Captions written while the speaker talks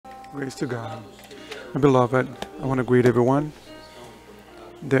Grace to God. My beloved, I want to greet everyone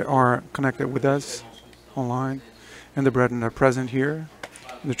that are connected with us online and the brethren that are present here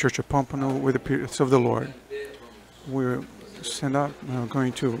in the Church of Pompano with the peace of the Lord. We're stand up. We're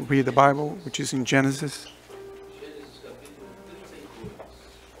going to read the Bible, which is in Genesis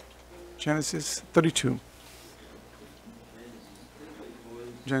 32.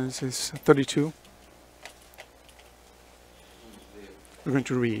 Genesis 32. We're going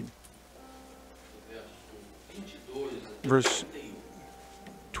to read verse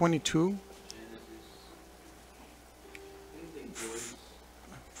 22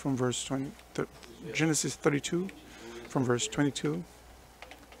 from verse 20. Genesis 32 from verse 22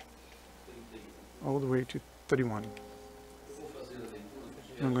 all the way to 31.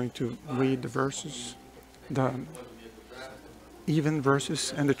 I'm going to read the verses, the even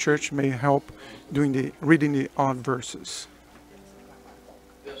verses, and the church may help reading the odd verses.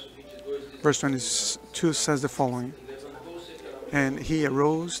 Verse 22 says the following: And he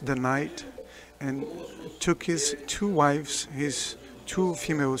arose the night and took his 2 wives, his 2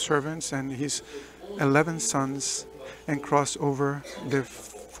 female servants, and his 11 sons, and crossed over the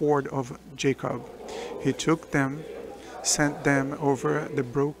ford of Jacob. He took them, sent them over the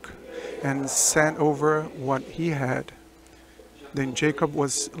brook, and sent over what he had. Then Jacob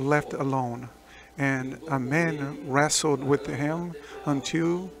was left alone, and a man wrestled with him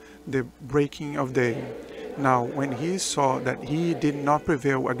until the breaking of day. Now when he saw that he did not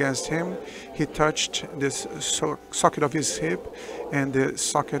prevail against him, he touched the socket of his hip, and the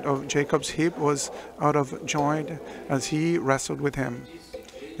socket of Jacob's hip was out of joint as he wrestled with him.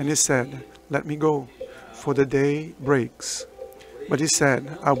 And he said, Let me go, for the day breaks. But he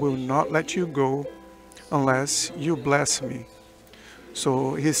said, I will not let you go unless you bless me.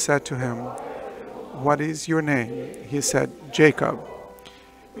 So he said to him, What is your name? He said, Jacob.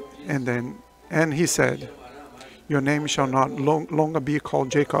 And he said, Your name shall not longer be called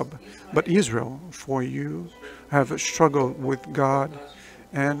Jacob, but Israel, for you have struggled with God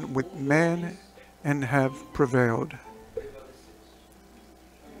and with man and have prevailed.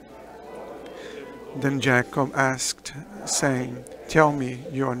 Then Jacob asked, saying, Tell me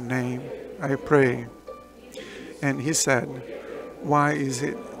your name, I pray. And he said, Why is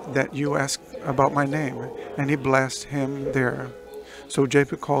it that you ask about my name? And he blessed him there. So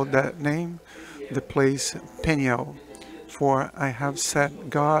Jacob called that name the place Peniel, for I have seen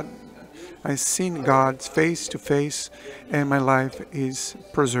God face to face, and my life is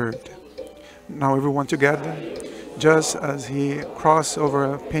preserved. Now everyone together. Just as he crossed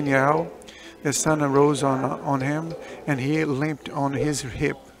over Peniel, the sun arose on him, and he limped on his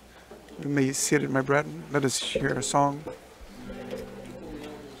hip. You may sit it, my brethren. Let us hear a song.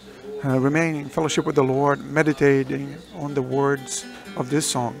 Remain in fellowship with the Lord, meditating on the words of this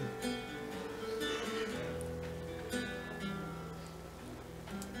song.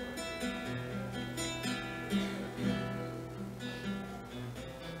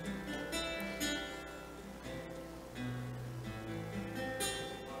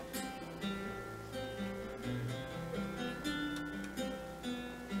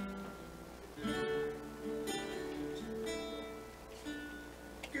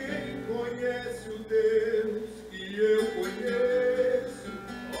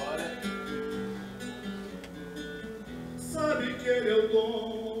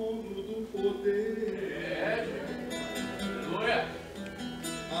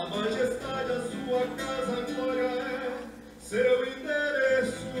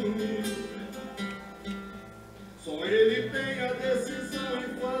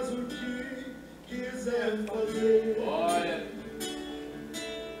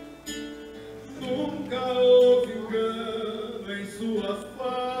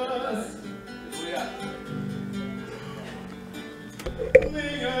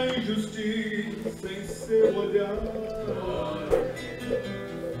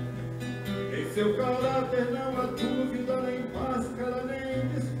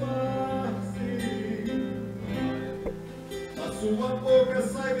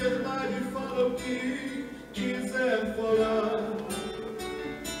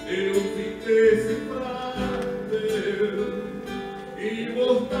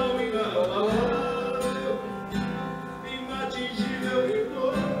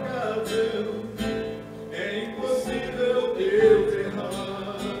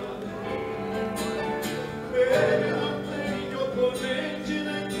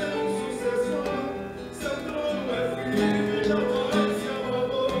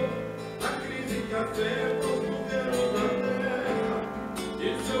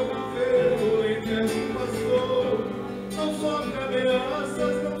 Não só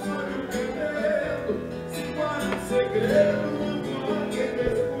ameaças, não só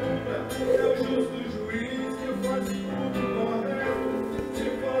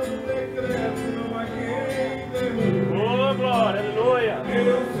Oh, glória, aleluia.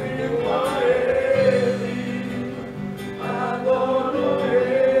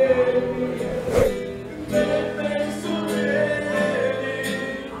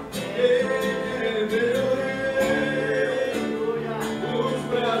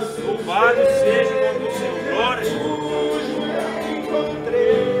 Louvado seja o nome do Senhor.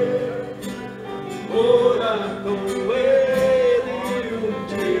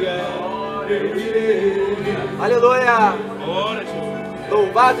 Glória, Jesus. Aleluia! Glória, Jesus.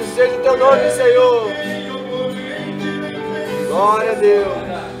 Louvado seja o teu nome, Senhor! Glória a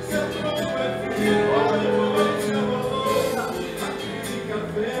Deus!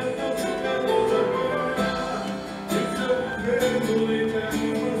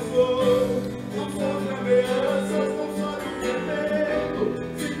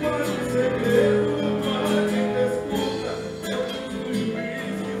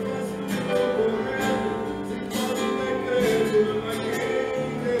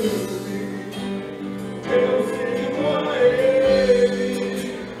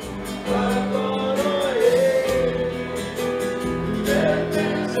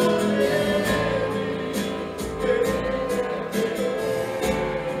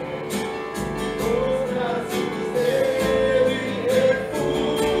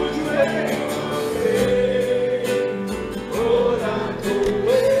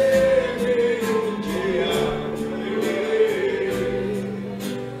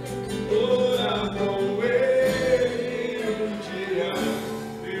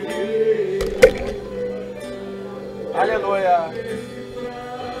 Aleluia!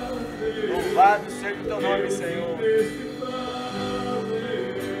 Louvado seja o teu nome, Senhor!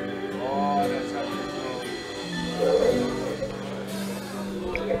 Glória a Deus!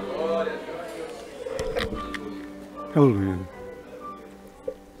 Hallelujah.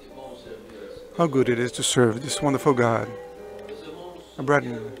 How good it is to serve this wonderful God.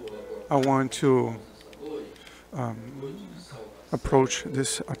 Brethren, I want to approach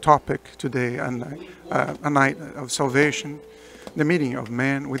this topic today, a night of salvation, the meeting of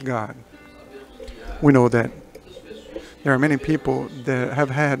man with God. We know that there are many people that have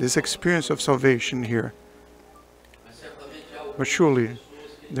had this experience of salvation here. But surely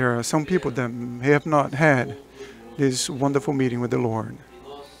there are some people that have not had this wonderful meeting with the Lord.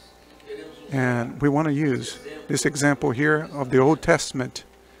 And we want to use this example here of the Old Testament,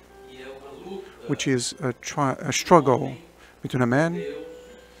 which is a struggle between a man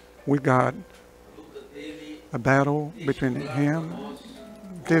with God, a battle between him.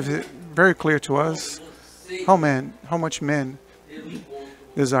 Gives it very clear to us how much man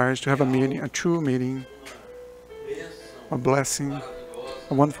desires to have a meeting, a true meeting, a blessing,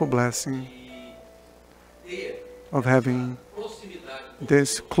 a wonderful blessing of having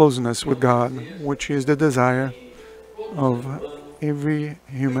this closeness with God, which is the desire of every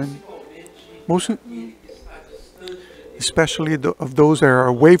human, especially of those that are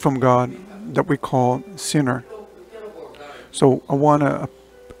away from God, that we call sinner. So I want to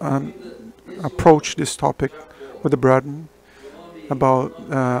approach this topic with the brethren about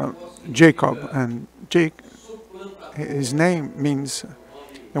Jacob. And his name means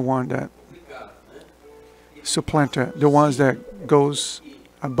the one that supplanter, the ones that goes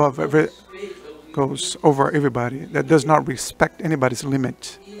over everybody, that does not respect anybody's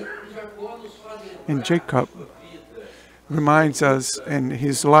limit. And Jacob reminds us in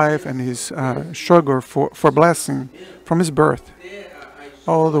his life and his struggle for blessing from his birth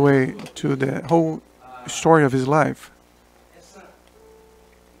all the way to the whole story of his life.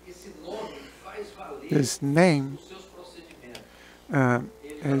 His name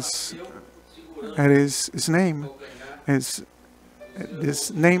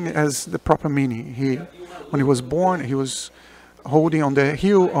this name has the proper meaning. When he was born, he was holding on the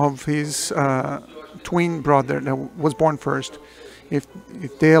heel of his twin brother that was born first. If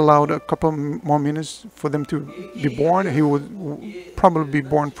they allowed a couple more minutes for them to be born, he would probably be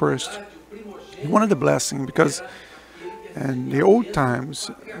born first. He wanted the blessing because in the old times,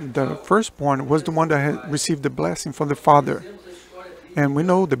 the firstborn was the one that had received the blessing from the father. And we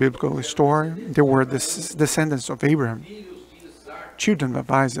know the biblical story. They were the descendants of Abraham, children of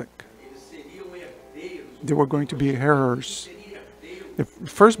Isaac. They were going to be heirs. The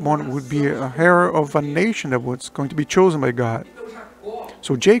firstborn would be a heir of a nation that was going to be chosen by God.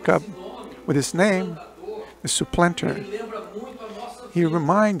 So Jacob, with his name, the supplanter, he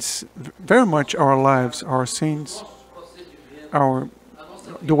reminds very much our lives, our sins,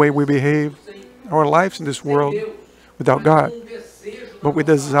 the way we behave, our lives in this world. without God, but we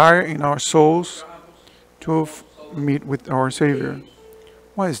desire in our souls to meet with our Savior.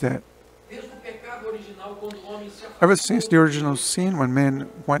 Why is that? Ever since the original sin, when man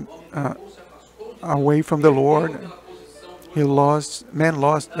went away from the Lord, man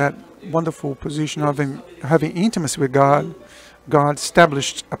lost that wonderful position of having intimacy with God. God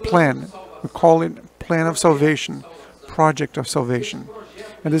established a plan. We call it plan of salvation, project of salvation.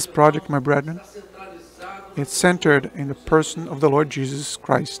 And this project, my brethren, it's centered in the person of the Lord Jesus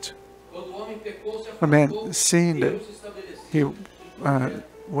Christ. When man sinned, he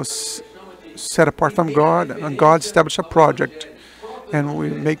was set apart from God, and God established a project. And we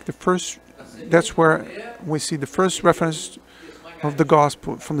make the first, that's where we see the first reference of the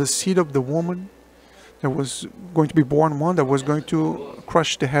gospel, from the seed of the woman. There was going to be born one that was going to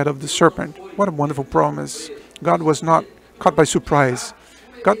crush the head of the serpent. What a wonderful promise. God was not caught by surprise.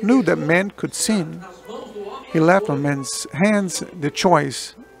 God knew that man could sin. He left on man's hands the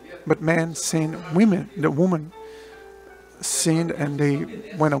choice. But man sinned, the woman sinned, and they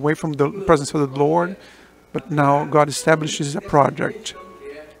went away from the presence of the Lord. But now God establishes a project.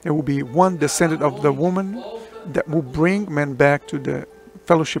 There will be one descendant of the woman that will bring man back to the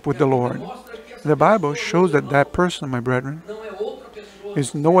fellowship with the Lord. The Bible shows that that person, my brethren,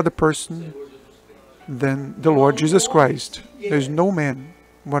 is no other person than the Lord Jesus Christ. There is no man,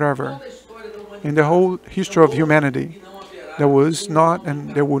 whatever, in the whole history of humanity, there was not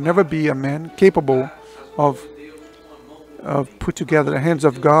and there will never be a man capable of put together the hands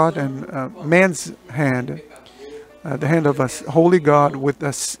of God and man's hand, the hand of a holy God with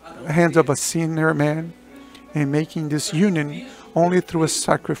the hands of a sinner man, and making this union only through a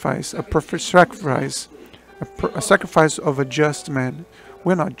sacrifice, a perfect sacrifice, a sacrifice of a just man.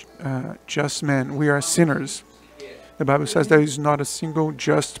 We're not just men, we are sinners. The Bible says there is not a single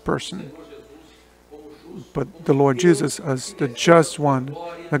just person, but the Lord Jesus as the just one,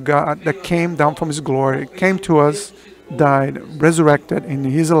 the God that came down from His glory, came to us, died, resurrected in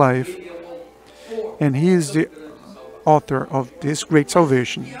His life, and He is the author of this great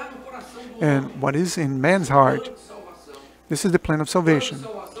salvation. And what is in man's heart, this is the plan of salvation.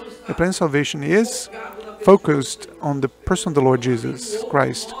 The plan of salvation is focused on the person of the Lord Jesus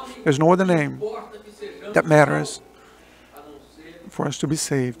Christ. There's no other name that matters for us to be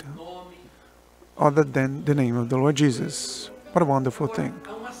saved other than the name of the Lord Jesus. What a wonderful thing.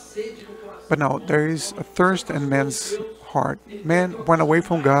 But now there is a thirst in man's heart. Man went away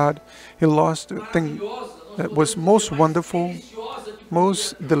from God. He lost the thing that was most wonderful,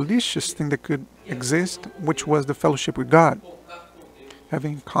 most delicious thing that could exist, which was the fellowship with God,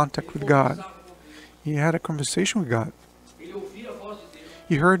 having contact with God. He had a conversation with God.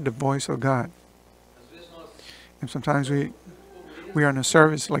 He heard the voice of God. And sometimes we are in a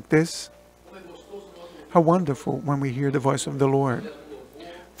service like this. How wonderful when we hear the voice of the Lord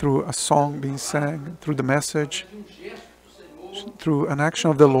through a song being sang, through the message, through an action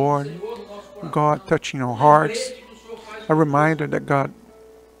of the Lord, God touching our hearts, a reminder that God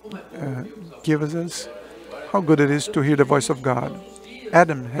gives us, how good it is to hear the voice of God.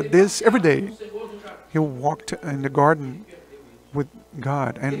 Adam had this every day. He walked in the garden with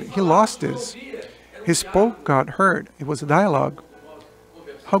God, and he lost this. He spoke, God heard. It was a dialogue.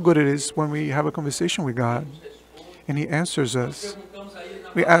 How good it is when we have a conversation with God, and He answers us.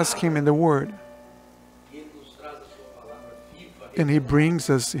 We ask Him in the Word, and He brings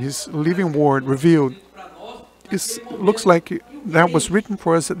us His living Word revealed. It looks like that was written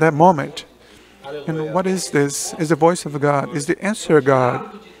for us at that moment. And what is this? Is the voice of God, is the answer of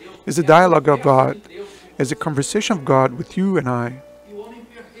God, is the dialogue of God, is the conversation of God with you and I.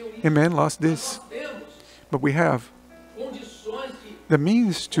 And man lost this, but we have the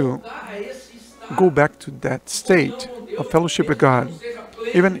means to go back to that state of fellowship with God,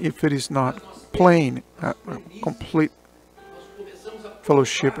 even if it is not plain, complete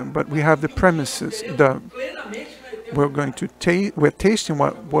fellowship, but we have the premises. We're tasting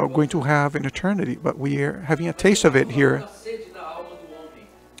what we're going to have in eternity, but we are having a taste of it here.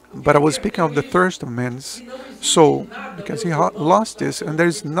 But I was speaking of the thirst of man's soul, because he lost this, and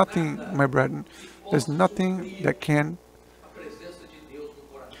there's nothing, my brethren, there's nothing that can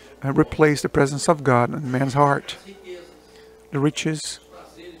replace the presence of God in man's heart. The riches,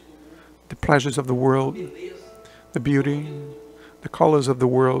 the pleasures of the world, the beauty, the colors of the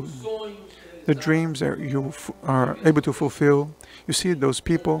world, the dreams that you are able to fulfill. You see those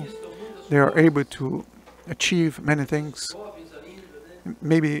people, they are able to achieve many things.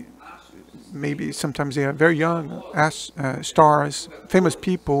 Maybe sometimes they are very young, stars, famous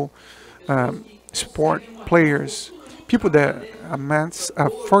people, sport players, people that amass a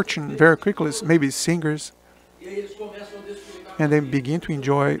fortune very quickly, maybe singers. and they begin to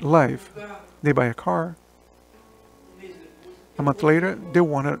enjoy life. They buy a car. A month later, they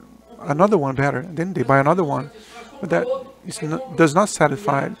want another one better. Then they buy another one, but that does not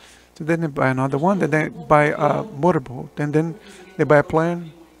satisfy. So then they buy another one. Then they buy a motorboat. And then they buy a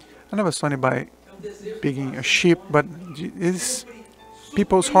plane. I never saw anybody buying a ship, but it's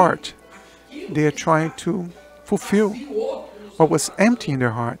people's heart. They are trying to fulfill what was empty in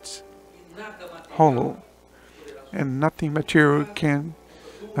their hearts, hollow, and nothing material can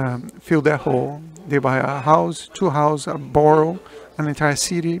fill that hole. They buy a house, two houses, borrow an entire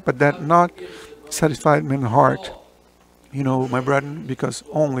city, but that not satisfied man's heart. You know, my brethren, because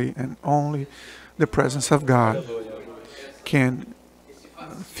only and only the presence of God can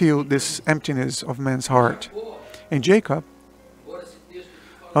fill this emptiness of man's heart. And Jacob,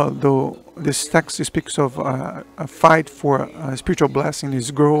 although this text speaks of a fight for spiritual blessing,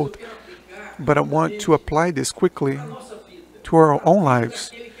 his growth, but I want to apply this quickly to our own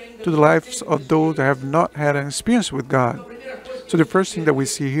lives, to the lives of those that have not had an experience with God. So the first thing that we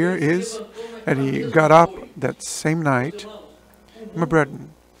see here is that he got up that same night. My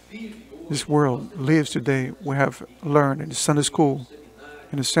brethren, this world lives today. We have learned in the Sunday school,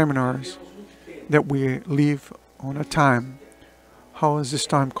 in the seminars, that we live on a time. How is this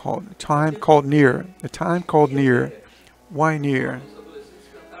time called? Time called near. The time called near. Why near?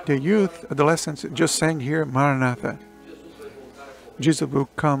 The youth, adolescents just sang here, Maranatha. Jesus will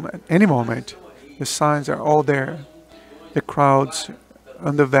come at any moment. The signs are all there. The crowds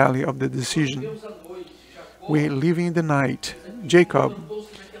on the valley of the decision. We live in the night. Jacob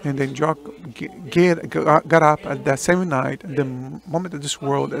and then got up at that same night. The moment of this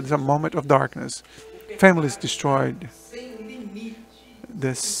world is a moment of darkness. Families destroyed.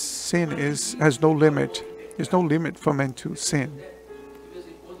 The sin has no limit. There's no limit for men to sin.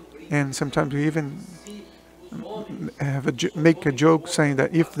 And sometimes we even make a joke saying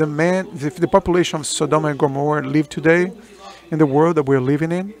that if the population of Sodom and Gomorrah live today in the world that we're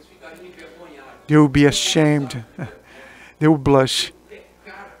living in, they will be ashamed. They will blush.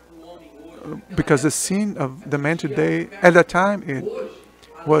 Because the sin of the man today, at that time, it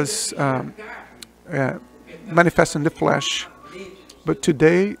was manifest in the flesh. But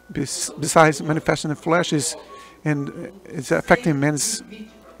today, besides manifesting in the flesh, it's affecting men's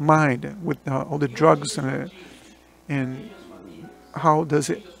mind with all the drugs and how does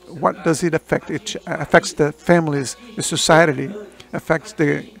it? What does it affect? It affects the families, the society, affects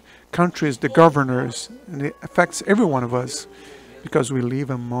the countries, the governors, and it affects every one of us because we live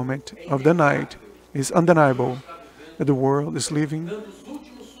a moment of the night. It's undeniable that the world is living,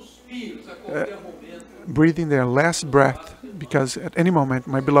 breathing their last breath, because at any moment,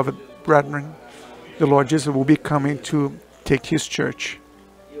 my beloved brethren, the Lord Jesus will be coming to take his church.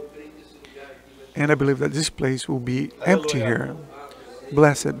 And I believe that this place will be empty here.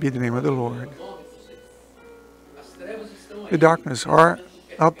 Blessed be the name of the Lord. The darkness are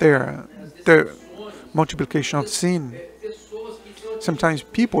out there. The multiplication of sin. Sometimes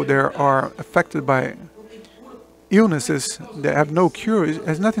people there are affected by illnesses that have no cure. It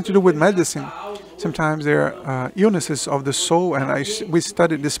has nothing to do with medicine. Sometimes there are illnesses of the soul, and we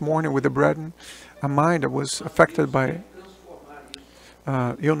studied this morning with the brethren a mind that was affected by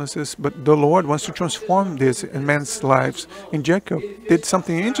illnesses, but the Lord wants to transform this in men's lives. And Jacob did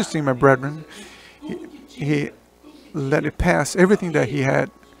something interesting, my brethren. He let it pass everything that he had,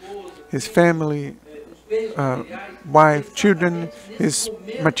 his family, wife, children, his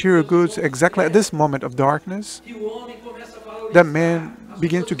material goods, exactly at this moment of darkness. That man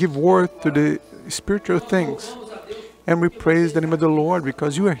began to give worth to the spiritual things. And we praise the name of the Lord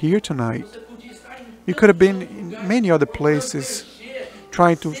because you are here tonight. You could have been in many other places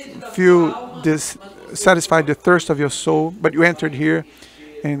trying to satisfy the thirst of your soul, but you entered here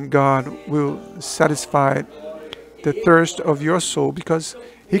and God will satisfy the thirst of your soul because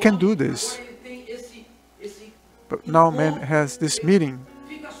he can do this. But now man has this meeting.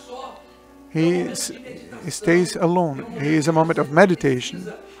 He stays alone. He is a moment of meditation.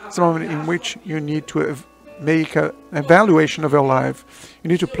 It's a moment in which you need to make an evaluation of your life. You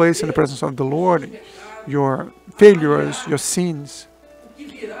need to place in the presence of the Lord your failures, your sins.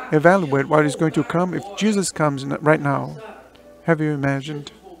 Evaluate what is going to come if Jesus comes right now. Have you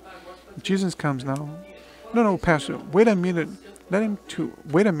imagined? If Jesus comes now. No, Pastor, wait a minute.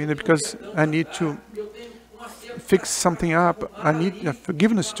 Wait a minute because I need to fix something up. I need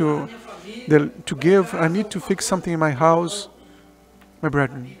forgiveness to give. I need to fix something in my house. My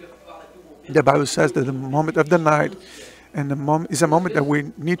brethren, the Bible says that the moment of the night and the moment is a moment that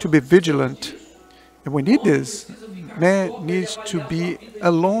we need to be vigilant. And we need this. Man needs to be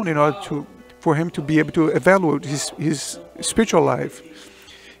alone in order to for him to be able to evaluate his spiritual life.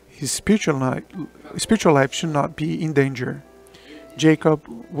 His spiritual life should not be in danger. Jacob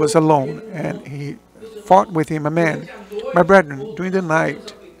was alone, and he fought with him a man. My brethren, during the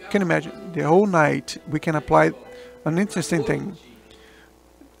night, can you imagine the whole night? We can apply an interesting thing.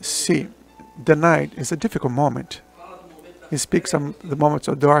 See, the night is a difficult moment. It speaks of the moments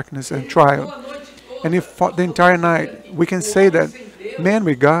of darkness and trial. And he fought the entire night. We can say that man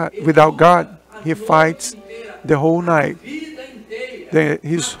without God, he fights the whole night.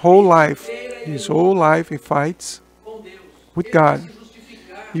 His whole life, he fights with God.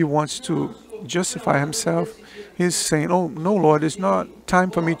 He wants to justify himself. He's saying, oh, no, Lord, it's not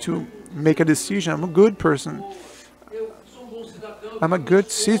time for me to make a decision. I'm a good person. I'm a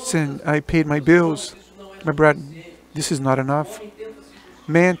good citizen. I paid my bills. My brother, this is not enough.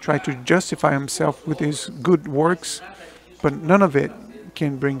 Man tried to justify himself with his good works, but none of it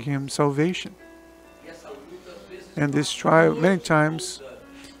can bring him salvation. And this trial many times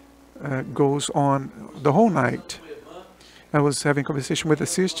goes on the whole night. I was having a conversation with a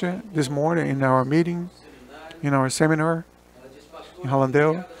sister this morning in our meeting, in our seminar in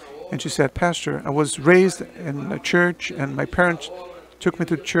Hollandale, and she said, Pastor, I was raised in a church, and my parents took me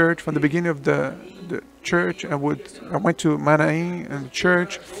to church from the beginning of the church. I went to Maranatha and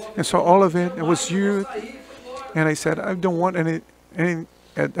church and saw all of it. It was youth, and I said, I don't want I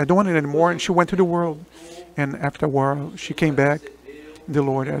don't want it anymore. And she went to the world, and after a while, she came back. The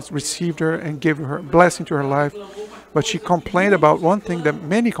Lord has received her and gave her a blessing to her life. But she complained about one thing that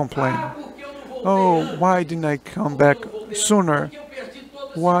many complain. Oh, why didn't I come back sooner?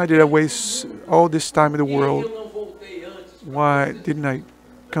 Why did I waste all this time in the world? Why didn't I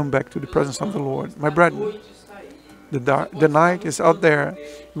come back to the presence of the Lord? My brethren, the night is out there.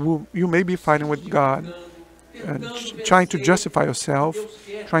 You may be fighting with God, trying to justify yourself,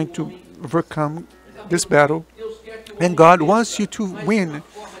 trying to overcome this battle. And God wants you to win,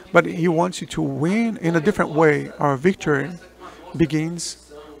 but He wants you to win in a different way. Our victory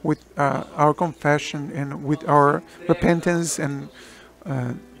begins with our confession and with our repentance and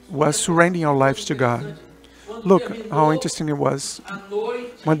was surrendering our lives to God. Look how interesting it was.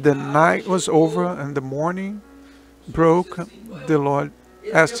 When the night was over and the morning broke, the Lord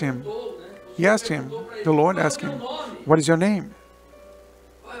asked him. The Lord asked him, what is your name?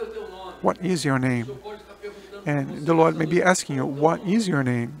 What is your name? And the Lord may be asking you, what is your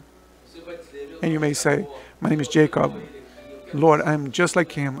name? And you may say, my name is Jacob. Lord, I'm just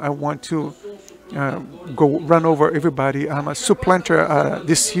like him. I want to go run over everybody. I'm a supplanter, a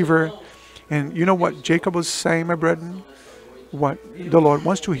deceiver. And you know what Jacob was saying, my brethren? What the Lord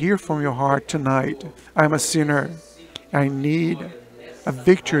wants to hear from your heart tonight. I'm a sinner. I need a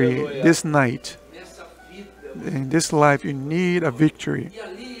victory this night. In this life, you need a victory.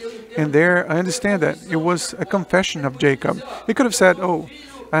 And there, I understand that it was a confession of Jacob. He could have said, oh,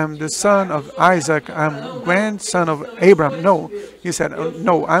 I'm the son of Isaac. I'm grandson of Abraham. No, he said, oh,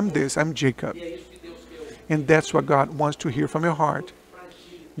 no, I'm this. I'm Jacob. And that's what God wants to hear from your heart.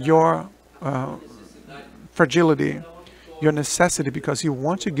 Your fragility, your necessity, because He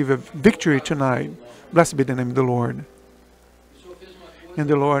wants to give a victory tonight. Blessed be the name of the Lord. And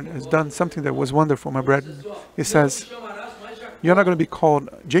the Lord has done something that was wonderful, my brethren. He says, you're not going to be called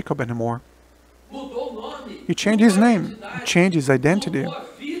Jacob anymore. He changed his name, changed his identity,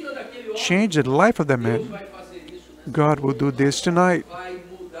 changed the life of that man. God will do this tonight.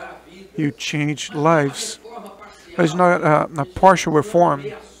 You change lives. It's not a partial reform.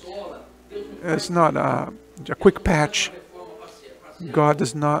 It's not a quick patch. God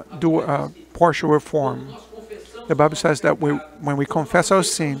does not do a partial reform. The Bible says that when we confess our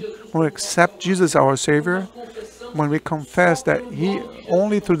sin, when we accept Jesus our Savior, when we confess that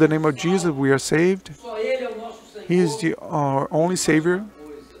only through the name of Jesus we are saved, He is our only Savior,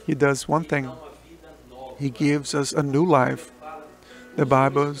 He does one thing. He gives us a new life. The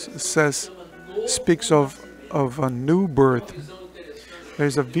Bible speaks of a new birth.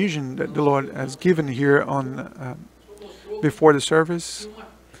 There's a vision that the Lord has given here on before the service.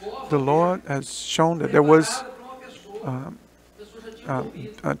 The Lord has shown that there was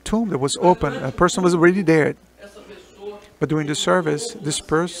a tomb that was open. A person was already dead. But during the service, this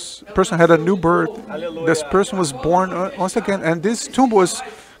person had a new birth. This person was born once again, and this tomb was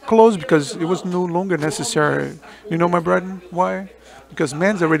closed because it was no longer necessary. You know, my brethren, why? Because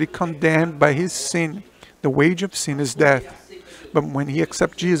man's already condemned by his sin. The wage of sin is death. But when he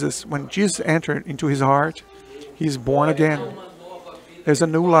accepts Jesus, when Jesus entered into his heart, he is born again. There's a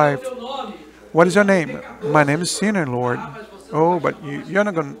new life. What is your name? My name is Sinner, Lord. Oh, but you're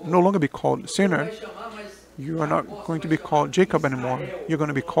not going to no longer be called sinner. You are not going to be called Jacob anymore. You're going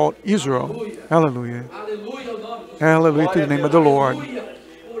to be called Israel. Hallelujah. Hallelujah to the name of the Lord.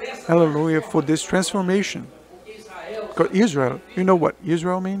 Hallelujah for this transformation. Because Israel, you know what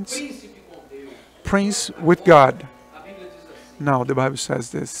Israel means? Prince with God. Now the Bible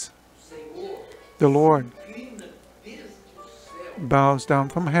says this. The Lord bows down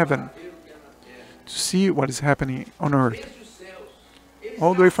from heaven to see what is happening on earth.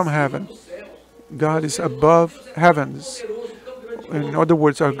 All the way from heaven. God is above heavens. In other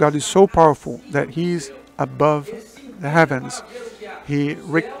words, our God is so powerful that He is above the heavens. He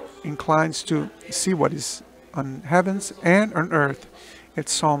inclines to see what is on heavens and on earth.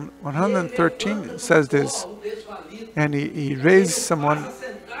 It's Psalm 113 says this. And he raised someone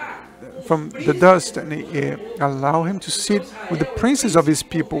from the dust and he allowed him to sit with the princes of his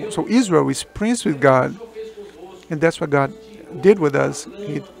people. So Israel is prince with God. And that's what God did with us.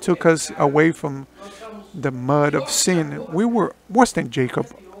 He took us away from the mud of sin. We were worse than Jacob,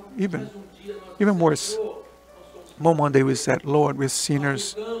 even worse. But one day we said, Lord, we're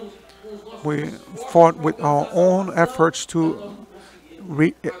sinners. We fought with our own efforts to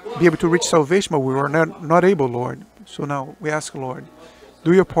be able to reach salvation, but we were not able, Lord. So now we ask, Lord,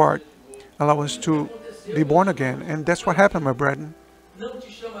 do your part. Allow us to be born again. And that's what happened, my brethren.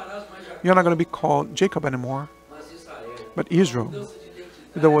 You're not going to be called Jacob anymore, but Israel.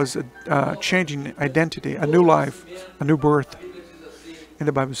 There was a change in identity, a new life, a new birth. And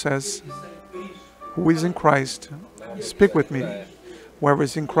the Bible says, who is in Christ, speak with me. Whoever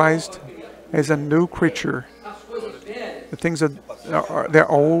is in Christ is a new creature. The things that they're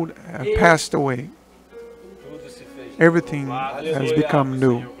old have passed away. Everything has become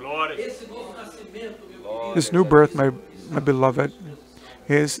new. This new birth, my beloved,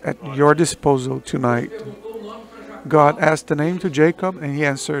 is at your disposal tonight. God asked the name to Jacob, and he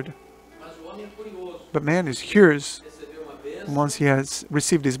answered. But man is curious. Once he has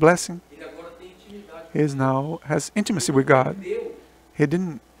received his blessing, he now has intimacy with God. He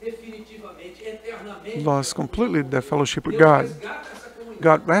didn't lose completely the fellowship with God.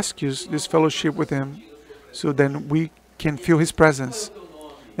 God rescues this fellowship with him, so then we can feel his presence.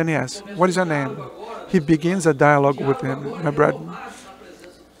 Then he asks, what is your name? He begins a dialogue with him, my brethren.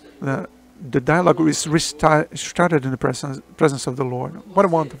 The dialogue is started in the presence of the Lord. What a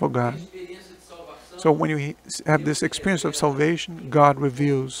wonderful God. So when you have this experience of salvation, God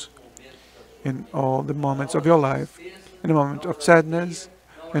reveals in all the moments of your life, in the moment of sadness,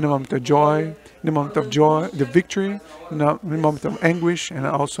 in the moment of joy, in the moment of joy, the victory, in the moment of anguish, and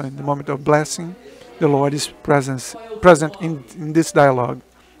also in the moment of blessing, the Lord is present in this dialogue.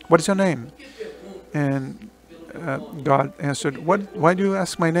 What is your name? And God answered, why do you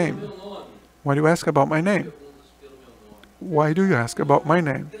ask my name? Why do you ask about my name? Why do you ask about my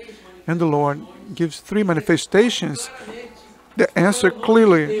name? And the Lord gives three manifestations that answer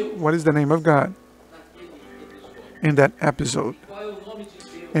clearly what is the name of God in that episode.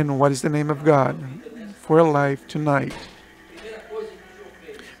 And what is the name of God for your life tonight?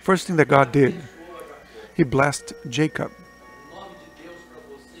 First thing that God did, He blessed Jacob.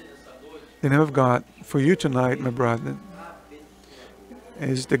 The name of God for you tonight, my brother,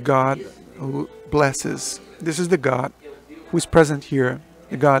 is the God who blesses. This is the God who is present here,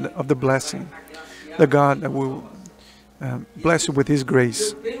 the God of the blessing, the God that will bless you with His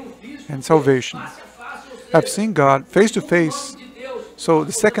grace and salvation. I've seen God face to face. So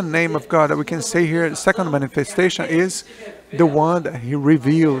the second name of God that we can say here, the second manifestation is the one that He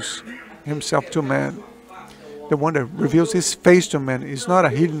reveals Himself to man. The one that reveals His face to man. Is not a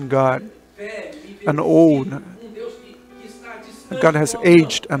hidden God, an old God has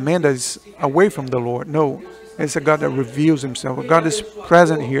aged, a man that is away from the Lord. No, it's a God that reveals Himself. God is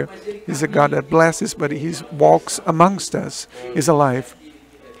present here. He's a God that blesses, but He walks amongst us. He's alive.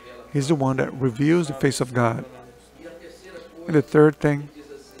 He's the one that reveals the face of God. And the third thing,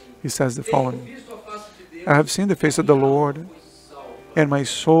 He says the following. I have seen the face of the Lord, and my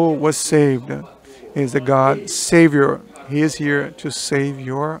soul was saved. He is the God Savior. He is here to save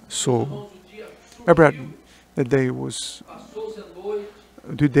your soul. My brethren, the day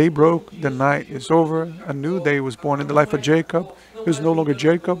broke, the night is over, a new day was born in the life of Jacob. He was no longer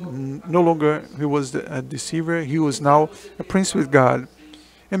Jacob, no longer he was a deceiver, he was now a prince with God.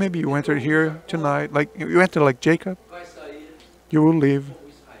 And maybe you entered here tonight, like you entered like Jacob, you will live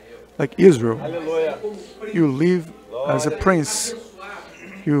like Israel. You live as a prince.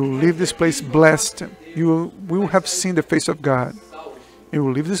 You leave this place blessed. You will have seen the face of God. You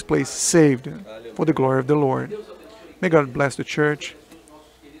will leave this place saved for the glory of the Lord. May God bless the church.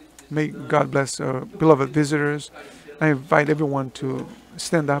 May God bless our beloved visitors. I invite everyone to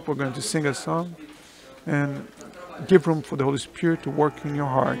stand up. We're going to sing a song. and give room for the Holy Spirit to work in your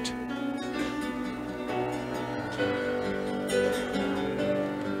heart.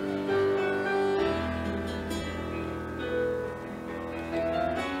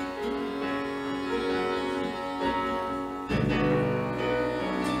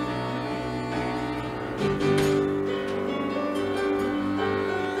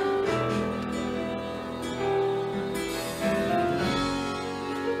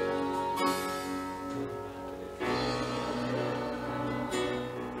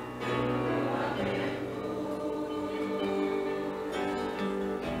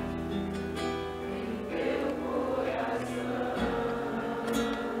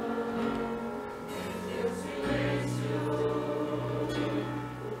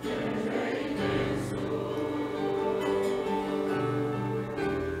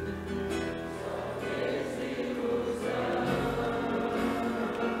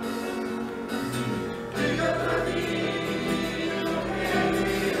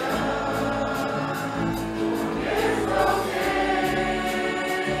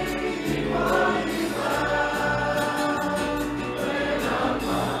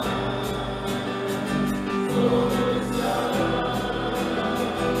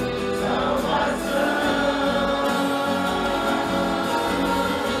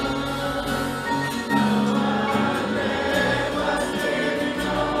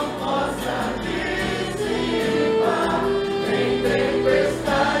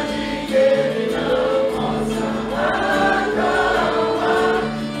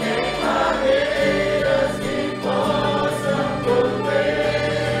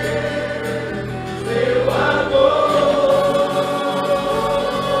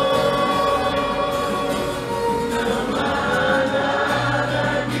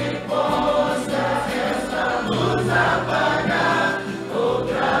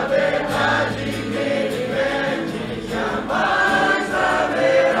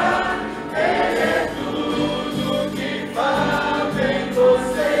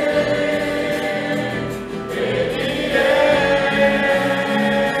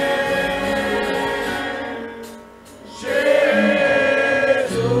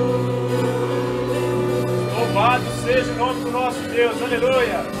 Seja o nome do nosso Deus,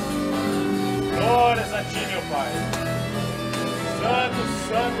 aleluia. Glórias a ti, meu Pai. Santo,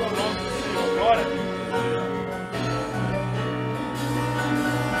 santo é o nome do Senhor. Glória a Deus.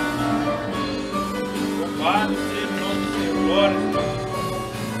 Louvado seja o nome do Senhor. Glória a Deus.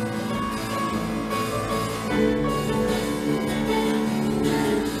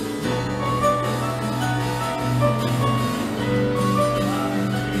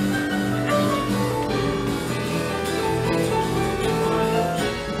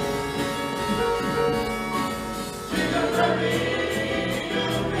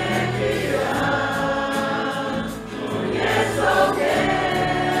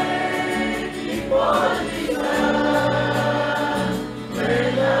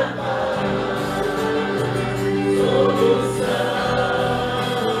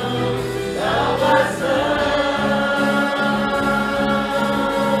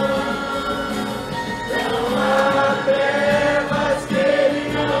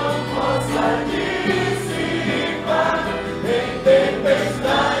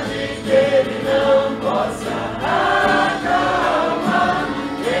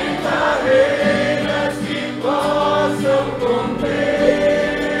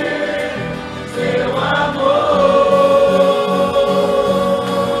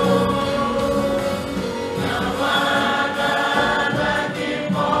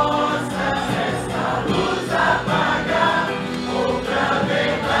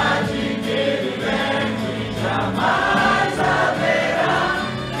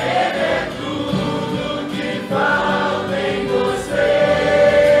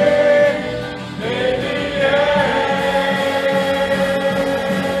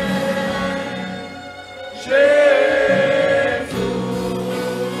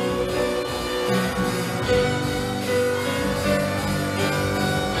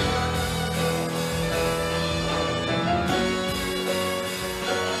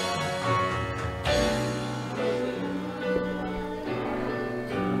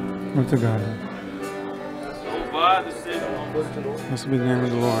 Glory to God. Louvado seja o nome do Senhor. Blessed be the name of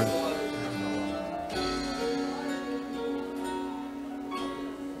the Lord.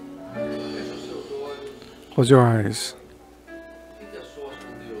 Close your eyes.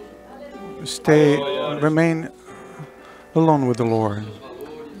 Remain alone with the Lord.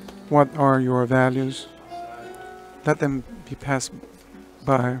 What are your values? Let them be passed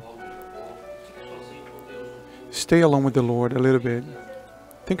by. Stay alone with the Lord a little bit.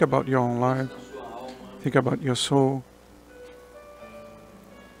 Think about your own life. Think about your soul.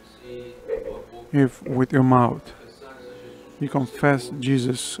 If with your mouth you confess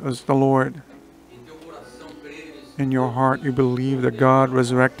Jesus as the Lord, in your heart you believe that God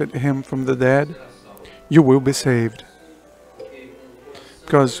resurrected him from the dead, you will be saved.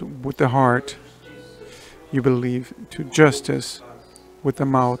 Because with the heart you believe to justice, with the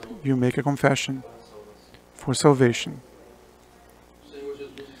mouth you make a confession for salvation.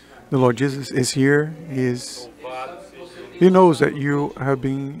 The Lord Jesus is here. He knows that you have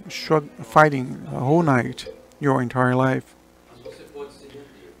been fighting a whole night, your entire life.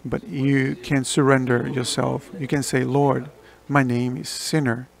 But you can surrender yourself. You can say, Lord, my name is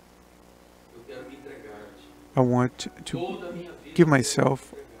sinner. I want to give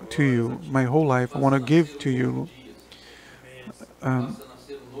myself to you. My whole life I want to give to you.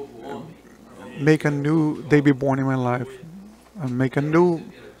 Make a new day be born in my life. Make a new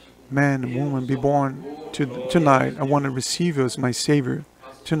man and woman be born tonight. I want to receive you as my Savior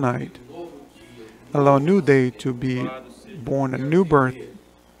tonight. Allow a new day to be born, a new birth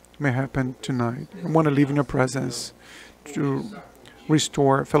may happen tonight. I want to live in your presence to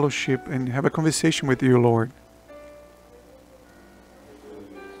restore fellowship and have a conversation with you, Lord.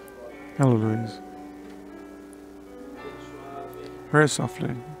 Hallelujah. Very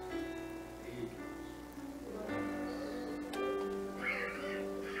softly.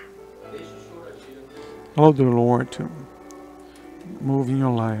 Allow the Lord to move in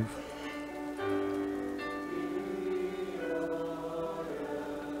your life.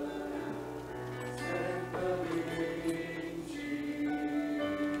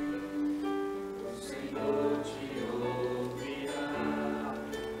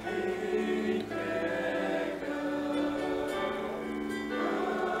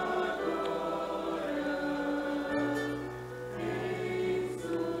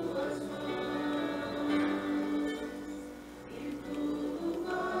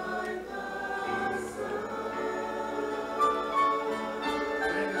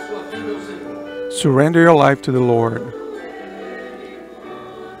 Surrender your life to the Lord.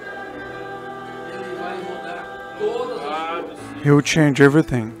 He will change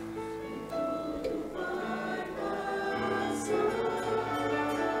everything.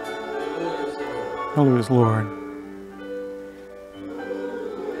 Hallelujah, Lord.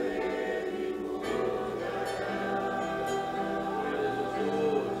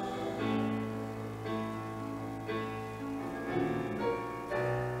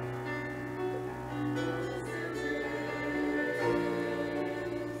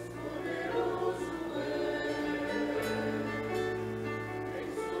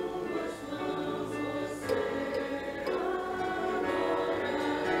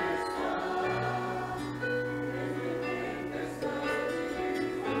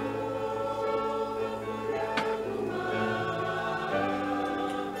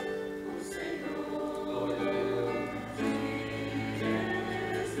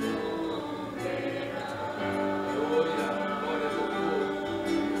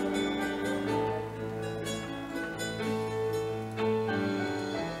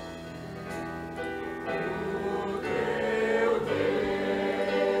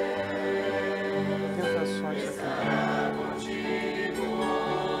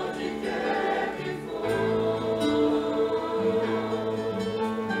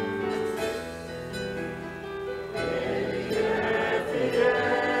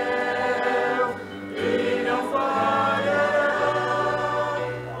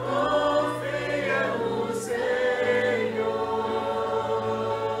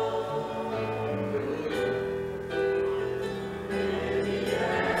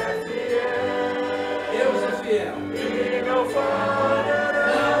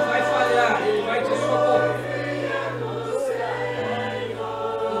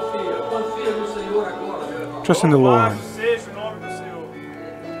 Trust in the Lord. Louvado seja o nome do Senhor.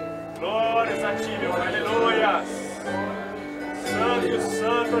 Glórias a ti, meu Pai. Aleluia. Santo,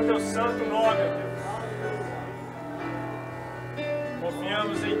 santo é o teu santo nome, Deus.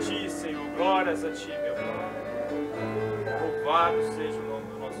 Confiamos em ti, Senhor. Glórias a ti, meu Pai. Louvado seja o nome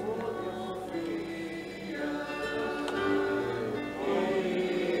do nosso Deus.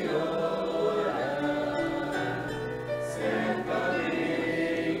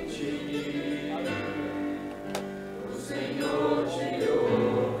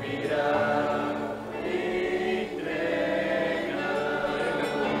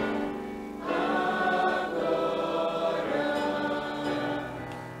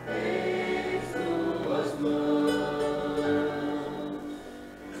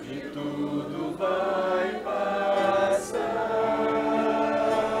 Tu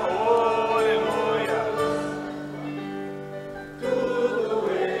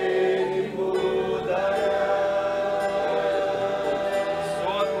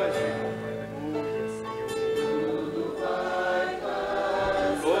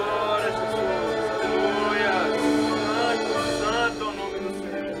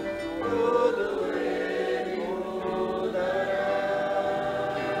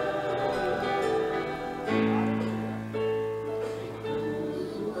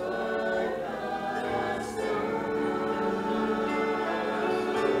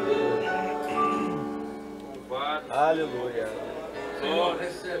Aleluia.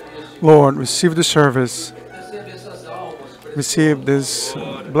 Lord, receive the service. Receive these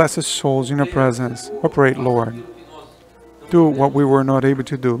blessed souls in your presence. Operate, Lord. Do what we were not able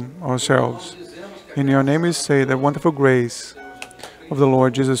to do ourselves. In your name we say the wonderful grace of the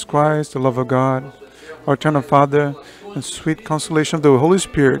Lord Jesus Christ, the love of God, our eternal Father, and sweet consolation of the Holy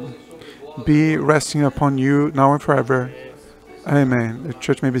Spirit be resting upon you now and forever. Amen. The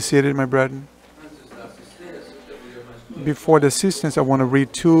church may be seated, my brethren. Before the assistance, I want to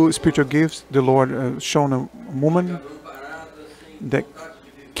read two spiritual gifts the Lord shown a woman that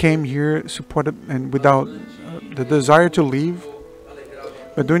came here supported and without the desire to leave.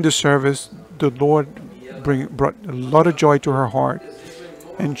 But during the service, the Lord brought a lot of joy to her heart.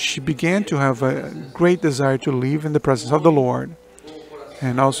 And she began to have a great desire to live in the presence of the Lord.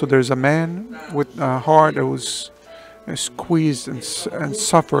 And also there's a man with a heart that was squeezed and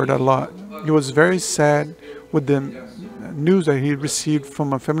suffered a lot. He was very sad with the news that he received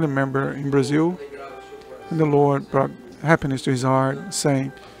from a family member in Brazil. And the Lord brought happiness to his heart,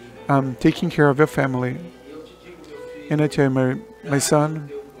 saying, I'm taking care of your family. And I tell you, my son,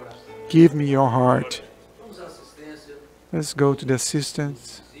 give me your heart. Let's go to the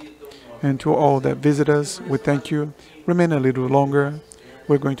assistants and to all that visit us. We thank you. Remain a little longer.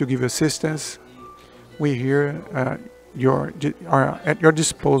 We're going to give you assistance. We're here are at your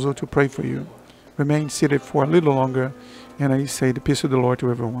disposal to pray for you. Remain seated for a little longer, and I say the peace of the Lord to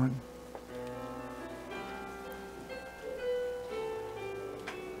everyone.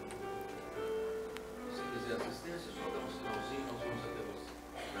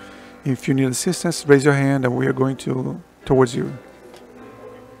 If you need assistance, raise your hand and we are going towards you.